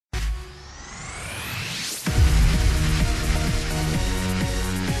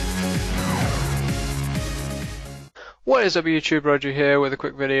What is up YouTube, Roger here with a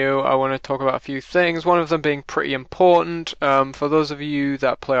quick video. I want to talk about a few things, one of them being pretty important. For those of you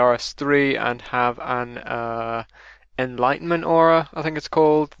that play RS3 and have an Enlightenment aura, I think it's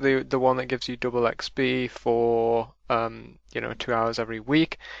called, the one that gives you double XP for 2 hours every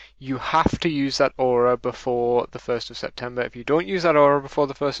week, you have to use that aura before the 1st of September. If you don't use that aura before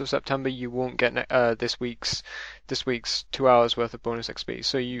the 1st of September, you won't get this week's 2 hours worth of bonus XP.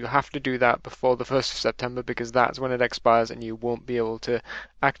 So you have to do that before the 1st of September because that's when it expires and you won't be able to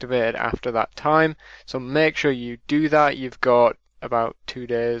activate it after that time. So make sure you do that. You've got about 2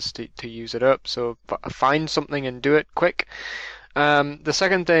 days to use it up, so find something and do it quick. The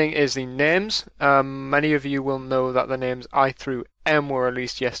second thing is the names. Many of you will know that the names I through M were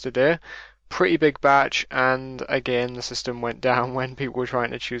released yesterday. Pretty big batch, and again the system went down when people were trying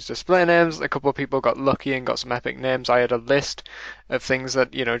to choose display names. A couple of people got lucky and got some epic names. I had a list of things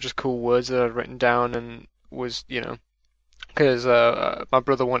that, just cool words that I'd written down and was, because my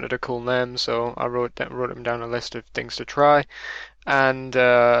brother wanted a cool name, so I wrote him down a list of things to try. And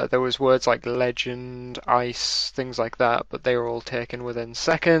there was words like legend, ice, things like that, but they were all taken within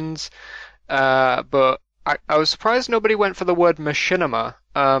seconds. But I was surprised nobody went for the word machinima.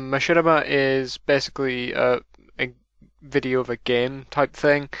 Machinima is basically a video of a game type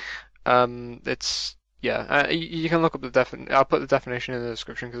thing. It's you can look up the I'll put the definition in the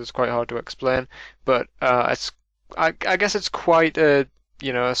description because it's quite hard to explain. But I guess it's quite a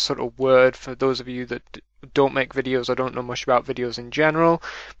a sort of word for those of you that don't make videos or don't know much about videos in general,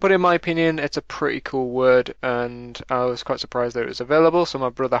 but in my opinion it's a pretty cool word, and I was quite surprised that it was available. So my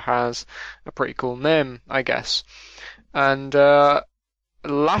brother has a pretty cool name, I guess. And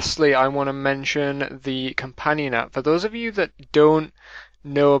lastly, I want to mention the Companion App. For those of you that don't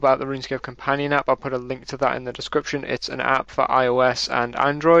know about the RuneScape Companion App, I'll put a link to that in the description. It's an app for iOS and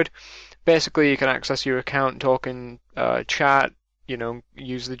Android. Basically, you can access your account, talk in chat,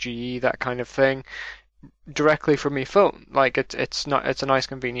 use the GE, that kind of thing, directly from your phone. Like it's a nice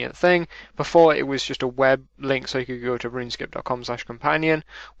convenient thing. Before it was just a web link, so you could go to runescape.com/companion,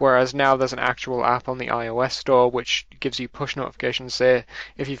 whereas now there's an actual app on the iOS store which gives you push notifications. Say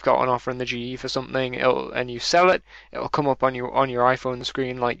if you've got an offer in the GE for something, and you sell it, it'll come up on your iPhone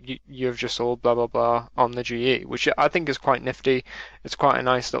screen like you've just sold blah blah blah on the GE, which I think is quite nifty. It's quite a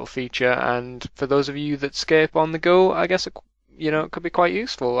nice little feature, and for those of you that scape on the go, I guess it could be quite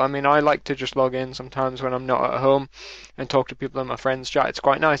useful. I mean, I like to just log in sometimes when I'm not at home and talk to people in my friends chat. It's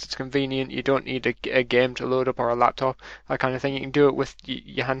quite nice. It's convenient. You don't need a game to load up or a laptop, that kind of thing. You can do it with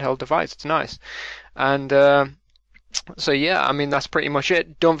your handheld device. It's nice. And so yeah, I mean, that's pretty much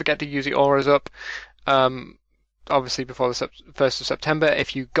it. Don't forget to use the auras up. Obviously before the 1st of September.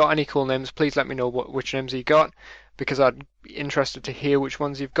 If you got any cool names, please let me know which names you got, because I'd be interested to hear which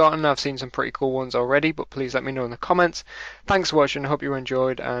ones you've gotten. I've seen some pretty cool ones already, but please let me know in the comments. Thanks for watching. I hope you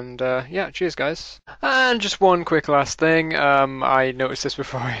enjoyed, and yeah, cheers guys. And just one quick last thing. I noticed this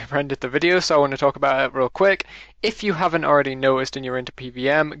before I ended the video, so I want to talk about it real quick. If you haven't already noticed and you're into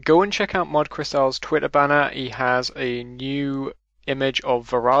PVM, go and check out Mod Crystal's Twitter banner. He has a new image of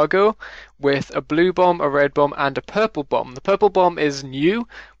Vorago with a blue bomb, a red bomb, and a purple bomb. The purple bomb is new.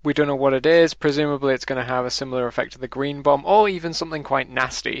 We don't know what it is. Presumably it's going to have a similar effect to the green bomb, or even something quite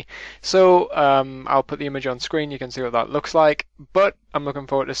nasty. So I'll put the image on screen. You can see what that looks like. But I'm looking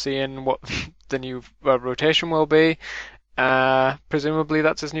forward to seeing what the new rotation will be. Presumably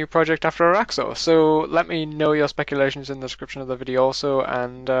that's his new project after Araxo. So let me know your speculations in the description of the video also,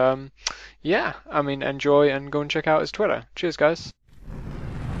 and yeah, I mean, enjoy and go and check out his Twitter. Cheers guys.